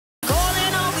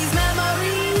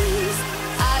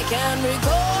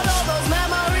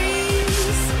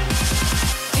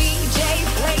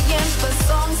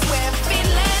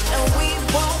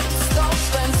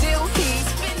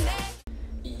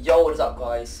up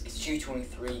guys, it's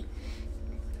Q23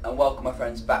 and welcome my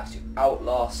friends back to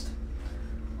Outlast,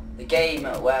 the game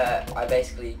where I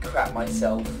basically crap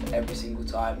myself every single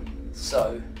time.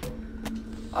 So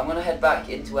I'm going to head back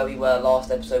into where we were last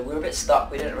episode. We were a bit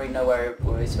stuck, we didn't really know where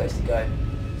we were supposed to go.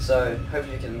 So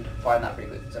hopefully we can find that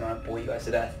pretty quick, so I don't want to bore you guys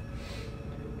to death.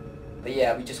 But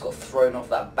yeah, we just got thrown off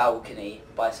that balcony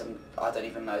by some, I don't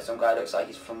even know, some guy looks like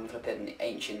he's from flipping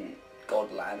ancient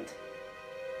Godland.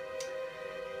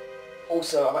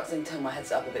 Also, I've accidentally turned my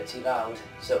headset up a bit too loud,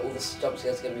 so all the jump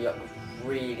scares are going to be up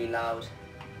really loud.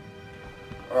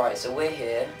 Alright, so we're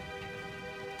here.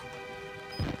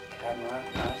 Camera,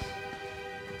 nice.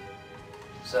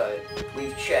 So,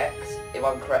 we've checked, if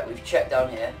I'm correct, we've checked down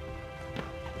here.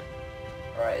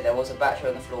 Alright, there was a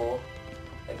battery on the floor.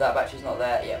 If that battery's not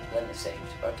there, yeah, then it's saved.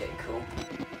 Okay, cool.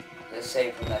 Let's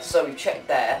save from there. So we've checked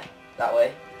there, that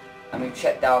way, and we've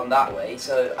checked down that way,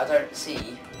 so I don't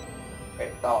see...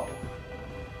 Oh.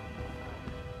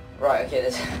 Right, okay,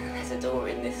 there's a door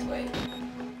in this way.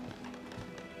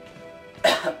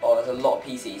 Oh, there's a lot of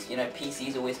PCs. You know,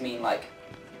 PCs always mean, like,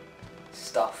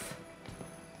 stuff.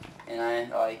 You know,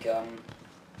 like,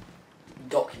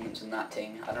 documents and that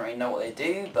thing. I don't really know what they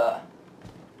do, but...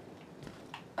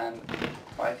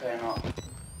 why can I not...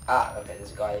 Ah, okay,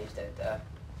 there's a guy who's dead there.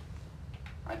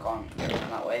 I can't get around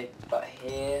that way, but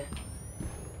here...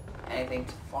 Anything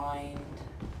to find?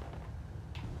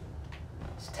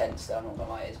 It's tense though, I'm not gonna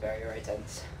lie, it's very, very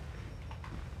tense.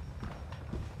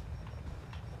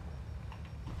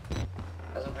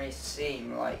 Doesn't really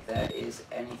seem like there is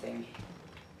anything.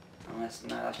 Unless,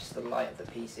 no, that's just the light of the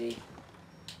PC.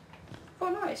 Oh,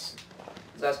 nice.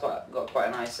 So that's got quite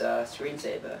a nice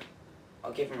screensaver.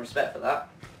 I'll give him respect for that.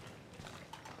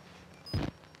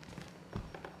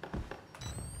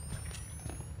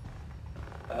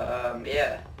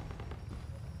 Yeah.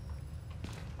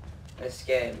 This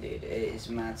game, dude, it is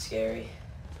mad scary.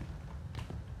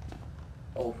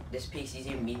 Oh, this PC's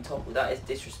even been toppled. That is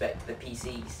disrespect to the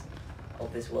PCs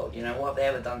of this world. You know, what have they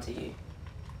ever done to you?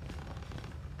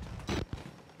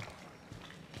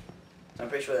 I'm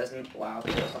pretty sure there's... Wow,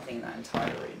 there's nothing in that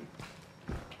entire room.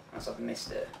 Unless I've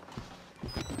missed it.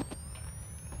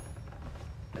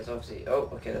 There's obviously... Oh,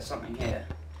 okay, there's something here.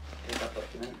 Here's that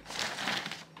document.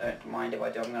 Don't mind if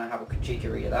I do, I'm going to have a cheeky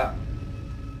read of that.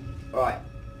 Right.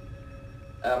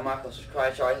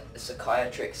 Microsoft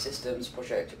Psychiatric Systems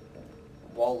Project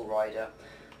Wall Rider.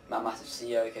 Massive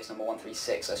CEO, case number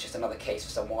 136. That's just another case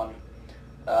for someone.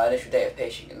 Initial date of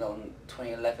patient on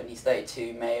 2011. He's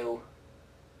 32, male.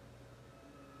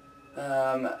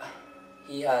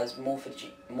 He has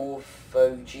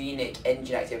morphogenic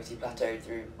engine activity plateaued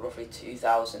through roughly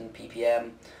 2000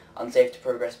 ppm. Unsafe to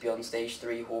progress beyond stage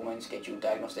 3 hormone schedule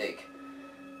diagnostic.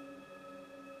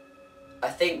 I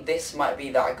think this might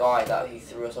be that guy who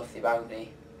threw us off the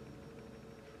balcony.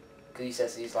 Because he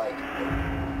says he's like,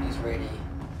 he's really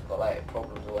got like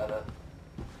problems or whatever.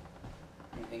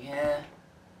 Anything here?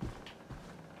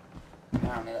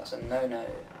 Apparently that's a no-no.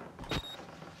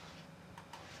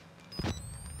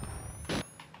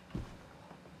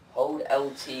 Hold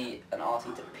LT and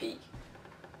RT to peek.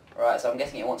 Right, so I'm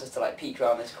guessing it wants us to like peek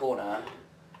around this corner.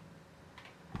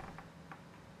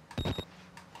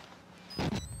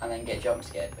 And then get jump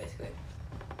scared, basically.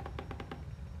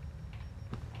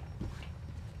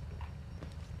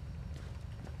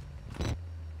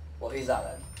 Well, who's that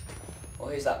then? Well,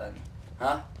 who's that then?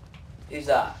 Huh? Who's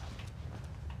that?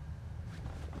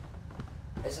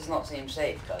 This does not seem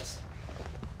safe, cuz.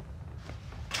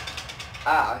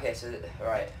 Ah, okay, so,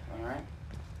 right, alright.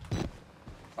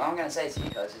 What I'm going to say to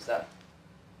you guys is that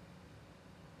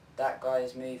guy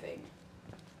is moving.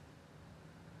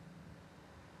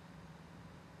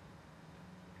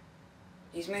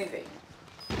 He's moving.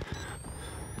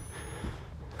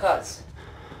 Cuz,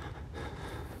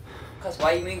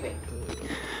 why are you moving?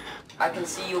 I can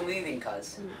see you're moving,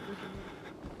 cuz.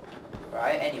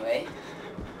 Right, anyway.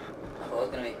 I thought it was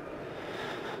going to be...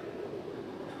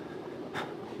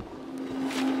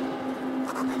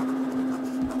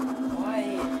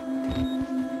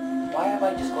 Why have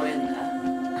I just got in there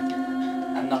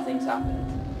and nothing's happened?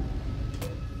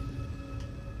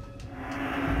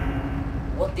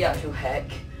 What the actual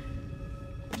heck?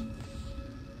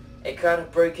 A crowd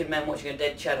of broken men watching a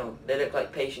dead channel. They look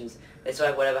like patients. They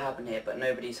survive whatever happened here, but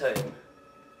nobody's home.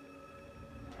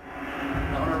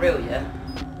 Not on a real, yeah?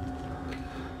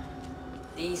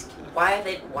 These... Why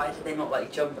did they not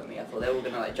like jump at me? I thought they were all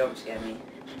gonna like jump scare me.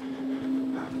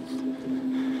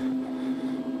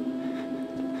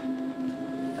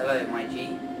 Hello, my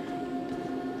G.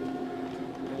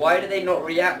 Why do they not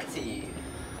react to you?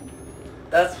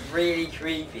 That's really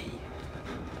creepy.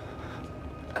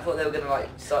 I thought they were gonna like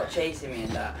start chasing me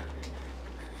and that.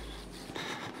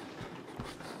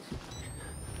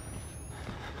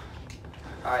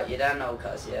 Alright, you don't know,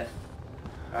 cuz, yeah?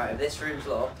 Alright, if this room's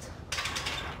locked...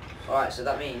 Alright, so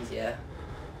that means, yeah...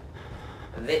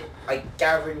 I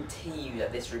guarantee you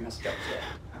that this room has jump scare.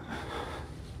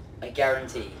 I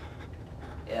guarantee.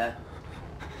 Yeah?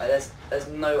 Like, there's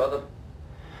no other...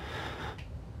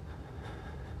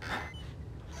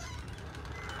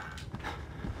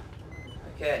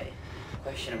 Okay.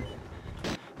 Questionable.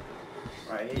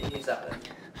 Right, who's that then?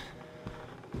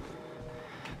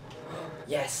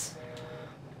 Yes!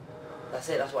 That's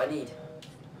it, that's what I need.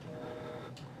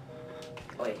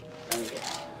 Wait, let me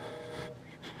get.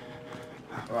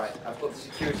 Right, I've got the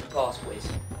security pass, boys.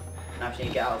 Now I need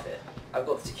to get out of it. I've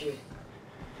got the security.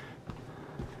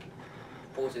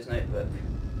 Pause his notebook.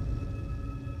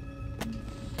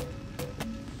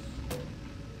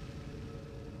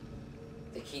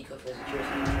 The key card for the security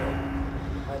control.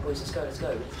 Alright, boys, let's go, let's go.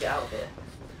 Let's get out of here.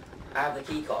 I have the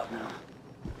key card now.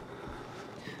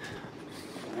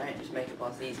 Alright, just make it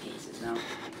past these geezers now.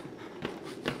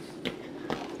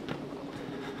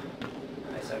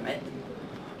 Alright, so mate.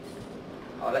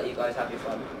 I'll let you guys have your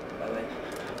fun, by the way.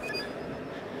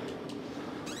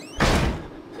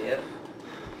 See ya.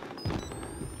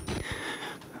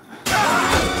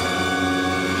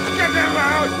 Get them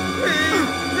out! Please!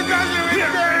 You got you in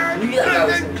there! I knew that guy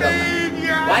was in trouble.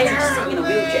 Why is he sitting in a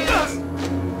wheelchair?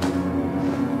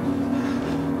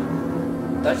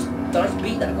 Don't I just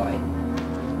beat that guy?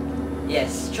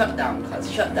 Yes, shut down,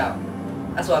 cuz. Shut down.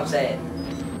 That's what I'm saying.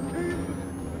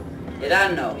 You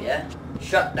don't know, yeah?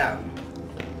 Shut down.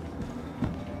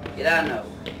 You don't know.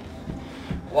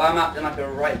 Well, I'm acting like a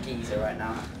right geezer right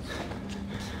now.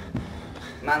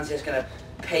 Man's just gonna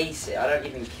pace it. I don't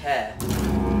even care.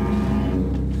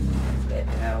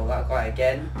 Flipping hell, that guy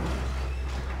again.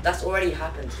 That's already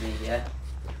happened to me, yeah?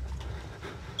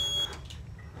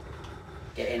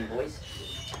 Get in, boys.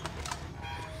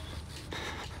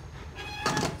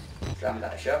 Slam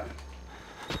that shot.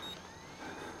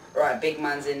 Right, big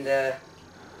man's in the...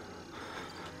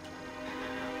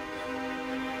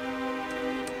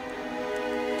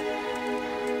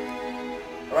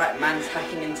 Right, man's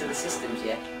hacking into the systems,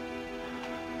 yeah?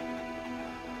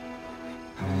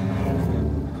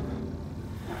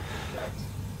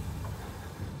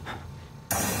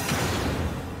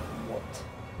 What?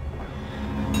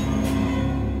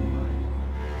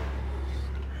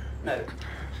 No.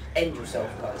 End yourself,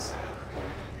 guys.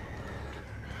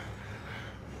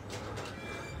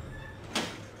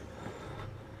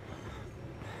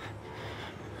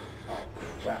 Oh,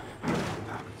 crap.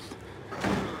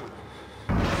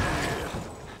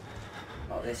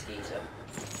 Not this geezer.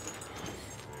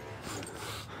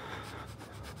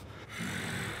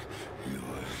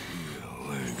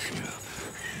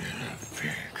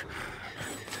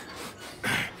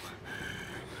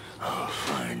 I'll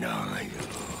find all yours.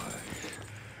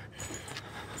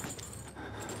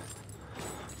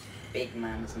 Big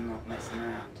man's not messing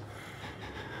around.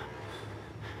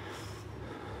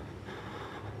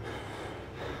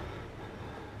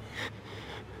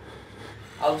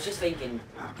 I was just thinking,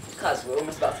 cuz we're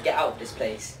almost about to get out of this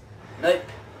place. Nope.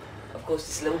 Of course,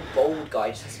 this little bold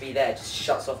guy just has to be there, just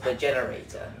shuts off the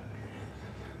generator.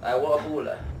 What a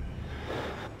baller.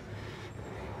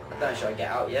 I don't know, should I get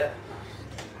out yet?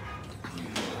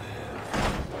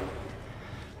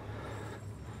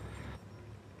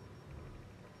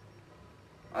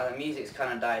 The music's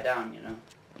kind of died down, you know.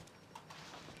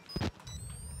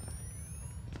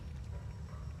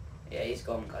 Yeah, he's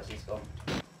gone, cuz he's gone.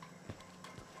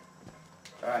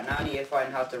 Alright, now I need to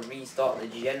find how to restart the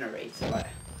generator. Like,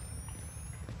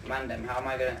 man, them, how am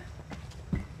I gonna...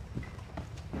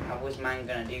 How was man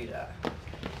gonna do that?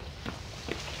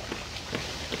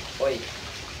 Wait.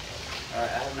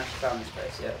 Alright, I haven't actually found this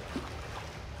place yet.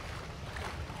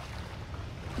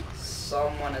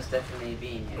 Someone has definitely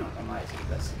been here, not gonna lie to you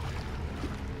guys.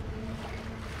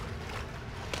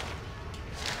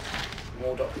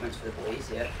 More documents for the boys,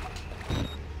 yeah.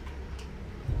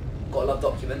 Gotta love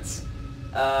documents.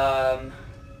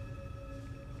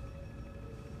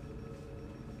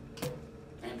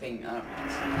 Anything, I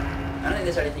don't think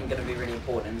there's anything gonna be really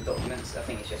important in the documents. I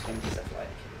think it's just gonna be stuff like,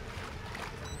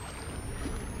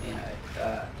 you know,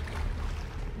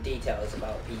 details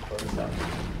about people and stuff.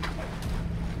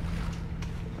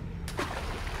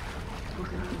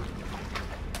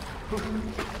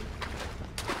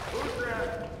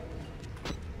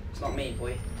 It's not me,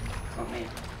 boy. It's not me.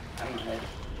 I'm not here.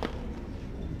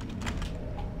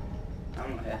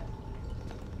 I'm not here.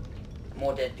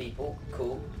 More dead people.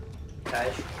 Cool.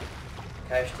 Cash.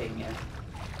 Cash thing, yeah.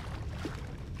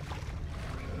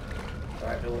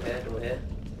 Alright, door here, door here.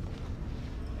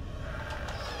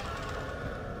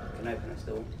 Can open this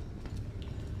door.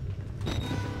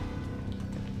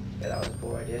 Yeah, that was a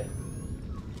poor idea.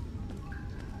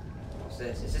 What's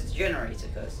this? Is this the generator,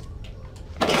 cuz?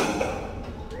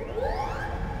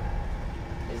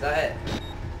 Is that it?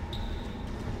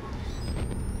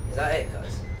 Is that it,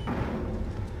 cuz?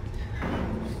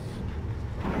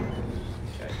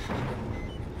 Okay.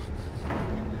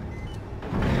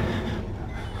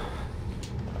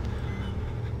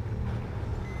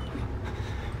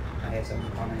 I hear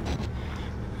someone coming.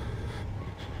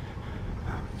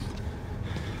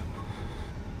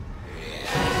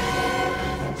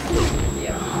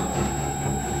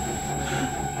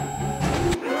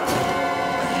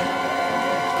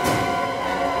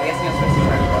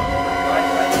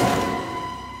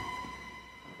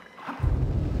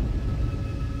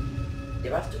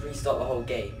 You have to restart the whole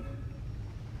game.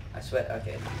 I swear,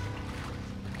 okay.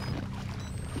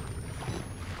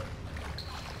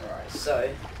 Alright,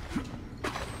 so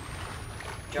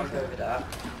jump over that.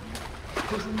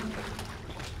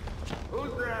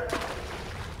 Who's there?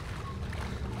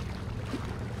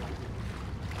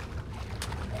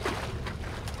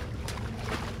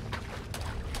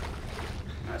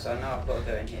 Alright, so I know I've got to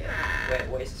go in here. Wait,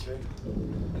 what is this room?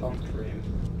 Pump room.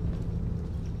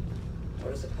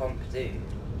 What does the pump do?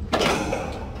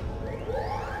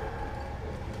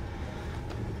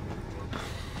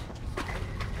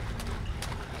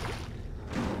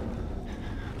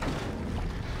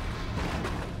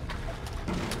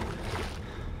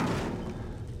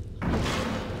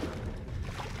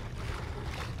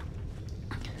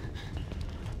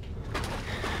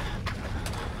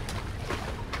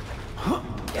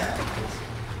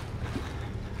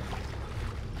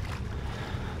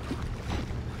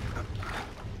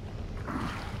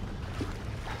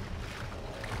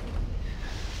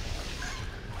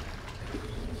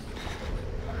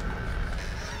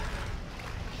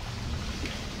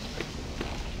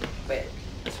 Wait,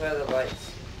 I swear the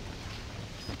lights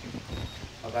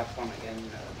are back on again. No,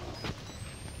 they're not.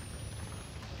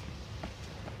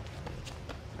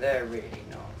 They're really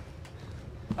not.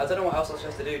 I don't know what else I'm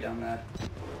supposed to do down there.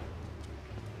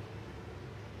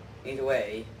 Either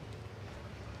way,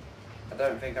 I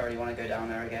don't think I really want to go down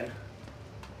there again.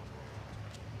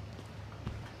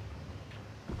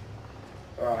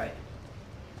 Alright.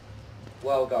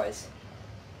 Well guys,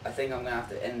 I think I'm going to have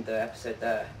to end the episode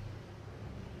there.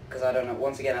 Because I don't know,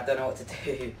 once again, I don't know what to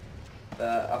do.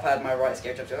 But I've had my right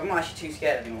scare jump, so I'm not actually too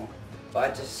scared anymore.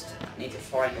 But I just need to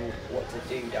find what to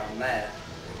do down there.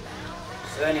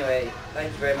 So anyway, thank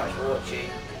you very much for watching.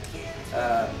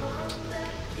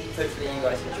 Hopefully you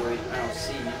guys enjoyed, and I'll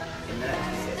see you in the next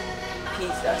video.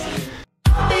 Peace, that's